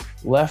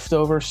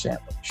leftover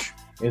sandwich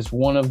is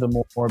one of the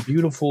more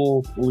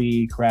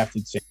beautifully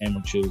crafted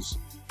sandwiches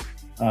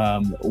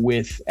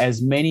with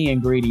as many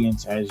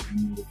ingredients as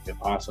you can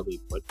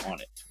possibly put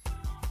on it.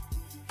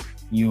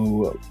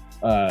 You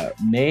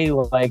may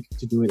like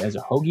to do it as a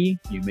hoagie.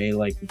 You may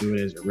like to do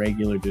it as a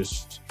regular,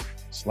 just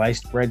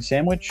sliced bread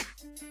sandwich.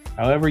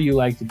 However you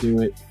like to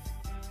do it,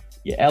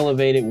 you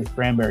elevate it with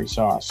cranberry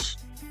sauce.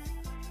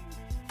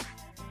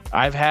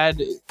 I've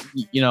had,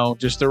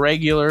 just the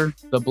regular,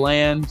 the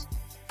bland,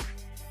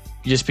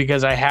 just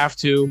because I have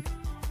to.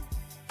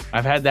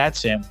 I've had that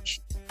sandwich.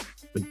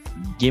 But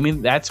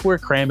that's where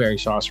cranberry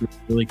sauce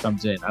really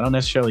comes in. I don't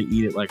necessarily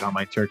eat it like on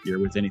my turkey or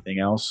with anything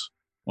else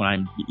when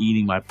I'm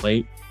eating my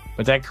plate.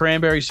 But that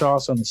cranberry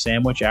sauce on the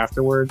sandwich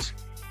afterwards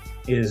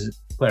is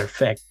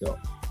perfecto.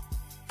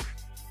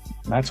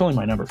 And that's only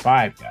my number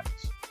 5, guys.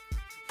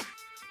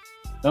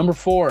 Number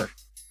 4.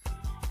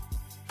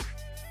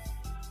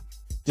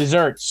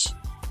 Desserts.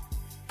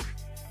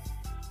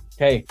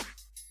 Okay.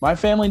 My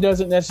family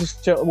doesn't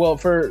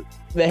necessarily...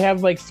 they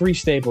have like 3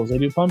 staples. They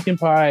do pumpkin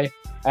pie,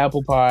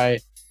 apple pie,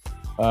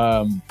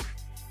 and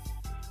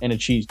a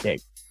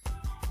cheesecake.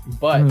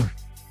 But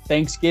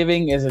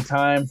Thanksgiving is a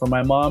time for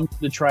my mom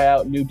to try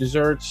out new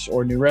desserts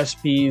or new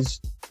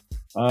recipes.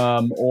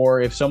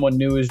 Or if someone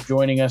new is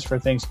joining us for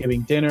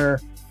Thanksgiving dinner,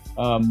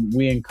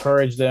 we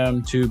encourage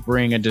them to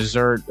bring a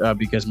dessert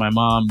because my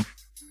mom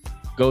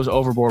goes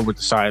overboard with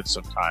the sides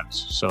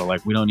sometimes. So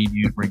like, we don't need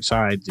you to bring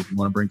sides. If you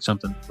want to bring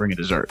something, bring a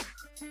dessert.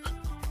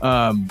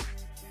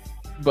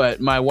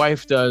 But my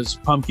wife does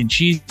pumpkin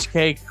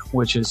cheesecake,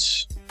 which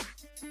is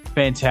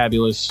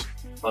fantabulous.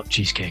 Love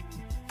cheesecake.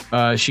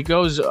 She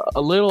goes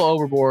a little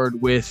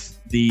overboard with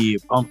the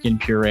pumpkin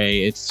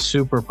puree. It's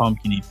super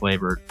pumpkin-y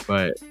flavored,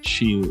 but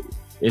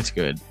it's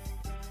good.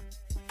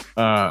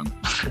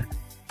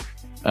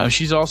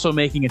 She's also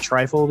making a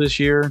trifle this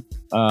year.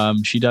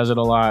 She does it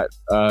a lot.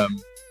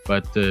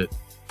 But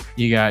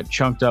you got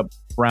chunked up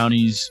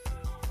brownies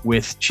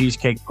with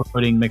cheesecake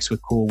pudding mixed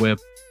with Cool Whip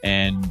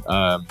and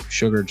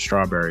sugared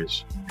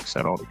strawberries. Mix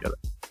that all together.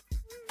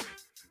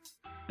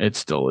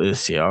 It's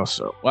delicious.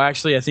 Also, well,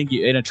 actually, I think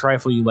in a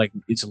trifle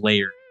it's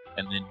layered,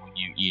 and then when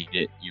you eat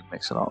it, you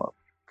mix it all up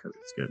because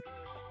it's good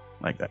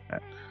like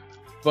that.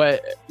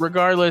 But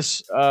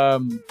regardless,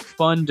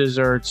 fun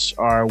desserts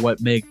are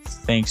what make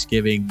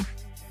Thanksgiving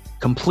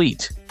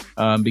complete.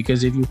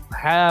 Because if you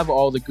have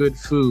all the good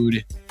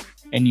food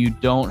and you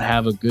don't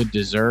have a good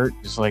dessert,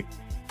 it's like,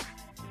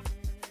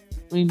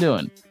 what are you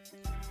doing?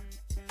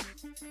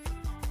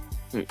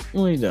 What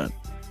are you doing?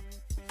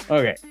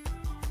 Okay.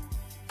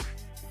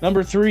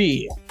 Number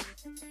 3.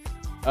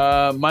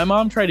 My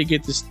mom tried to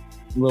get this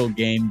little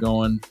game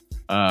going.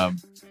 I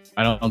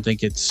don't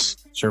think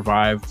it's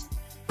survived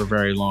for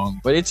very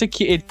long, but it's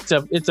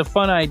a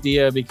fun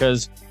idea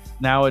because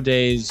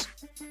nowadays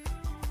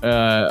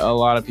a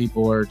lot of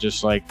people are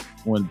just like,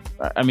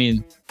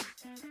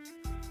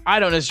 I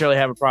don't necessarily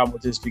have a problem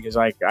with this because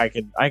I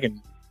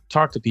can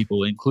talk to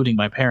people, including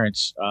my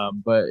parents.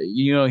 But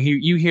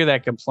you hear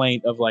that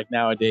complaint of like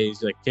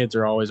nowadays, like kids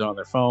are always on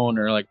their phone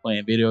or like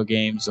playing video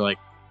games. So, like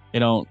they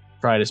don't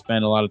try to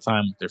spend a lot of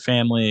time with their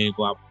family.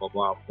 Blah blah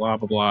blah blah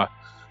blah blah.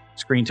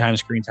 Screen time.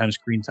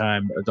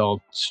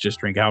 Adults just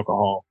drink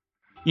alcohol.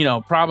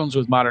 Problems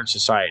with modern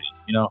society.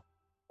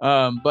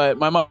 But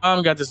my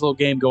mom got this little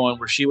game going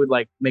where she would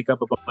like make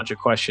up a bunch of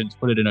questions,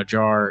 put it in a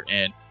jar,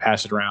 and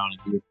pass it around,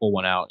 and you would pull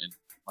one out and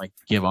like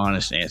give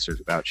honest answers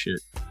about shit.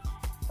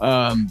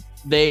 One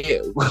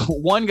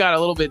got a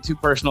little bit too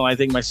personal. I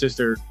think my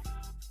sister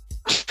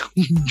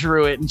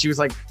drew it, and she was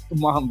like,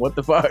 "Mom, what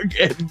the fuck?"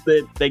 And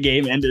the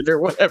game ended or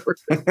whatever.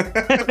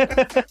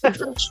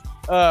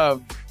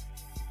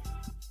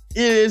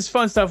 It is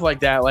fun stuff like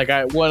that. Like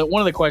one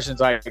of the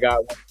questions I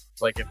got was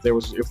like, if there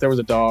was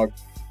a dog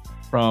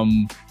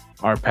from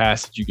our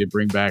past that you could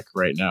bring back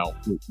right now,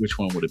 which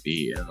one would it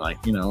be? And like,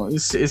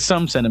 it's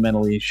some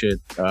sentimentally shit.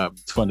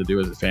 It's fun to do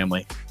as a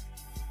family.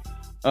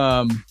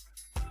 But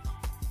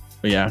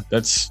yeah,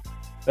 that's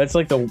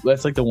like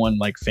the one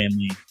like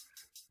family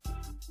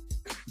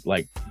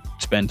like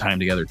spend time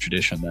together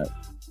tradition that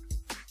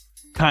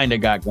kind of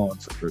got going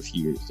for a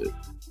few years that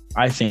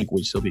I think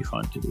would still be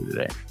fun to do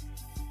today.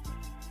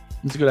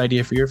 It's a good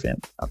idea for your family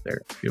out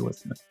there if you're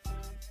listening.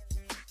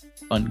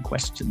 Fun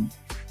question.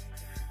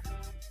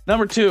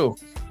 Number 2,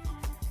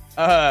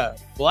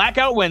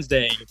 Blackout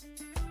Wednesday.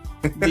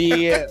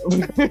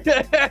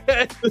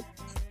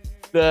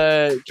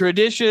 The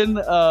tradition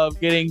of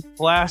getting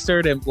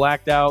plastered and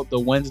blacked out the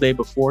Wednesday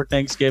before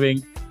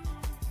Thanksgiving.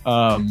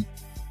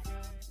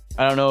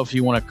 I don't know if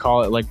you want to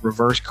call it like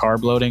reverse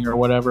carb loading or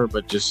whatever,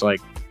 but just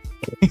like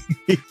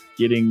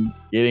getting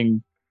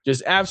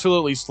just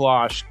absolutely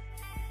sloshed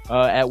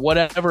at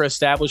whatever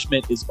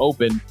establishment is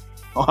open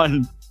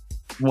on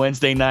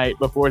Wednesday night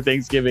before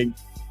Thanksgiving.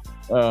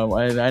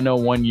 I know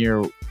one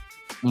year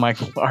my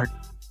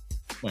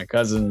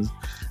cousins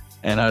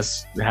and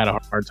us had a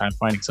hard time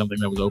finding something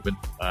that was open.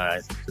 I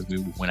think because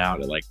we went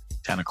out at like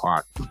 10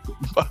 o'clock.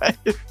 But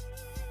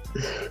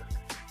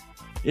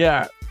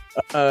yeah,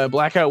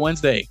 Blackout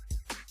Wednesday.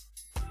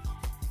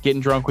 Getting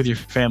drunk with your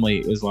family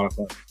is a lot of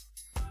fun.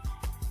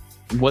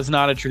 It was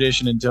not a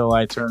tradition until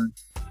I turned.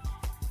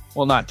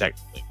 Well, not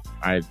technically.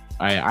 I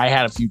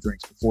had a few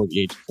drinks before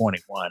the age of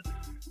 21,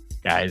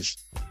 guys.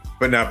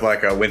 But not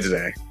Blackout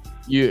Wednesday.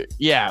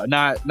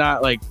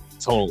 Not like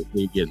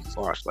totally getting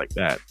sloshed like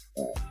that.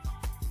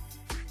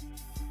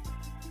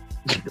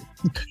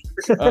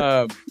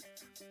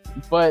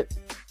 But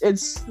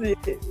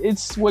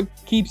it's what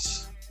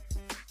keeps,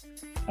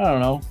 I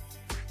don't know,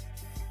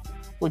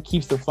 what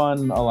keeps the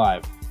fun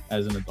alive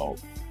as an adult.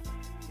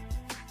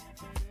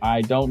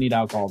 I don't need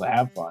alcohol to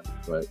have fun,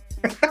 but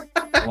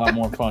a lot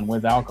more fun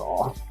with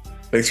alcohol.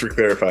 Thanks for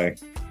clarifying.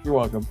 You're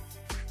welcome.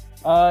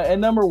 And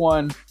number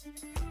one,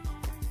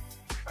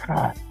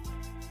 God,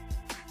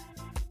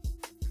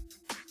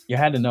 you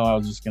had to know I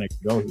was just going to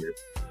go here.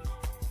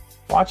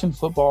 Watching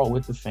football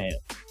with the fam.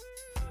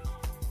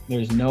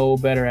 There's no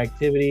better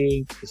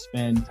activity to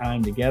spend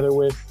time together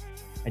with.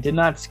 I did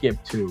not skip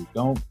 2.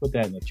 Don't put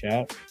that in the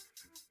chat.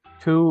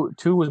 2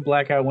 was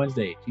Blackout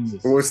Wednesday.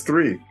 Jesus. What was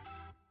 3?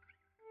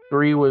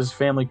 3 was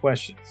Family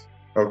Questions.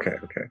 Okay.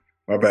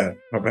 My bad.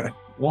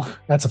 Well,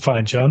 That's a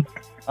fine, Sean.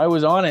 I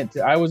was on it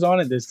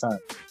this time.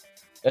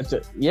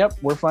 Yep,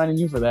 we're finding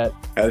you for that.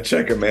 Had to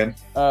check him, man.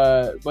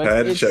 But I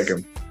had to check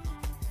him.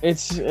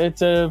 It's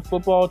a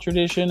football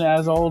tradition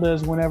as old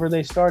as whenever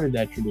they started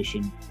that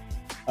tradition.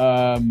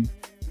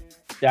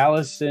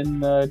 Dallas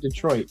and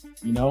Detroit,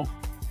 you know,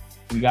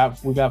 we got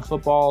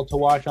football to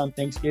watch on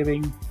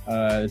Thanksgiving.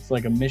 It's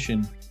like a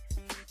mission.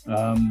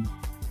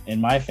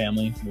 In my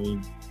family, we,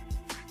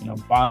 you know,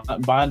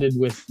 bonded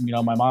with, you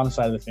know, my mom's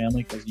side of the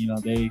family because, you know,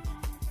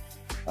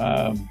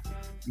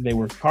 they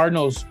were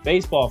Cardinals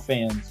baseball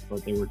fans,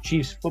 but they were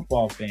Chiefs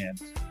football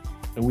fans.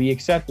 So we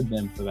accepted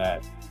them for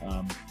that.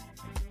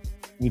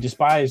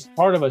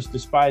 Part of us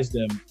despised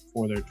them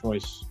for their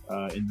choice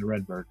in the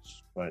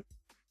Redbirds. But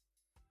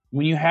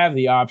when you have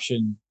the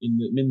option in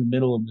the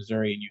middle of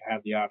Missouri and you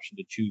have the option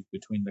to choose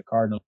between the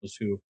Cardinals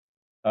who,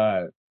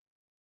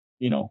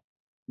 you know,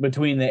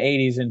 between the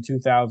 80s and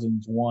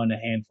 2000s won a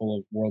handful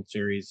of World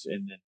Series,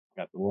 and then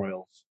got the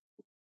Royals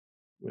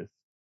with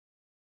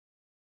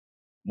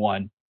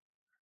one.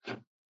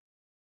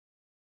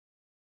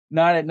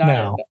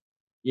 Now.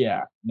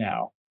 Yeah,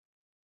 now.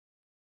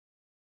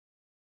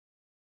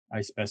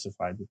 I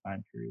specified the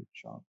time period,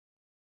 Sean.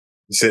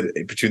 You said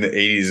between the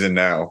 80s and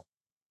now.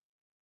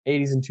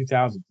 80s and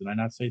 2000s. Did I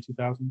not say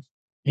 2000s?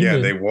 Yeah,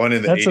 they won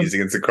in the 80s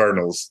against the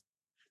Cardinals.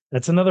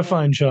 That's another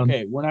fine, Sean.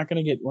 Okay, we're not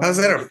going to get... How's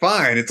that a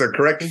fine? It's a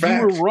correct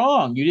fact. You were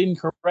wrong. You didn't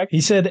correct...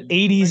 He said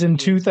 80s and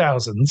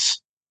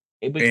 2000s.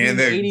 Between And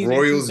the 80s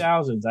Royals...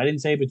 and 2000s. I didn't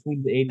say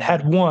between the 80s.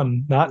 Had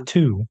 1, not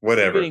 2.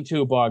 Whatever. You're getting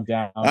too bogged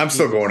down. I'm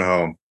still going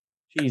home.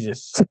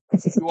 Jesus.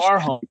 You are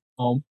home.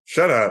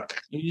 Shut up.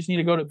 You just need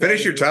to go to bed.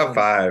 Finish your top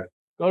 5.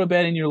 Go to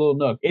bed in your little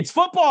nook. It's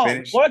football.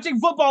 Watching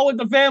football with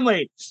the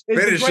family. It's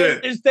Finish the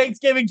greatest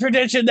Thanksgiving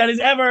tradition that has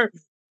ever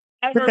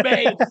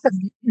made.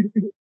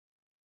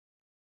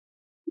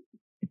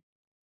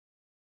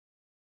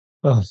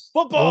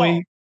 Football.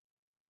 We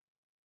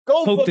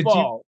Go hope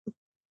football.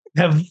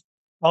 that you have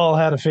all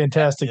had a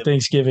fantastic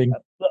Thanksgiving.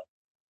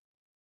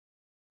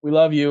 We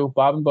love you.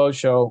 Bob and Bo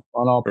Show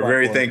on all We're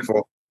platforms. very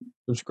thankful.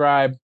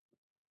 Subscribe.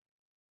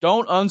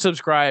 Don't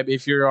unsubscribe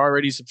if you're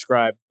already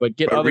subscribed, but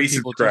get other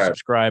people to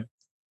subscribe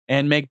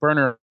and make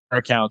burner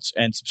accounts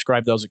and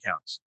subscribe those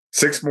accounts.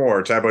 6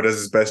 more. Tybo does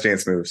his best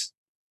dance moves.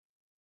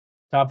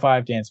 Top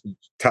 5 dance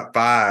moves. Top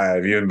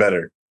 5, even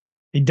better.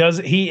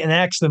 He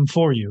enacts them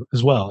for you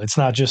as well. It's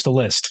not just a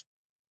list.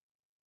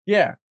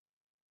 Yeah.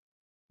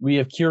 We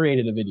have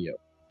curated a video.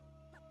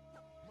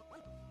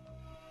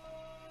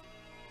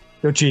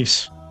 Go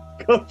Chiefs.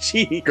 Go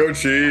Chiefs. Go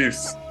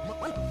Chiefs.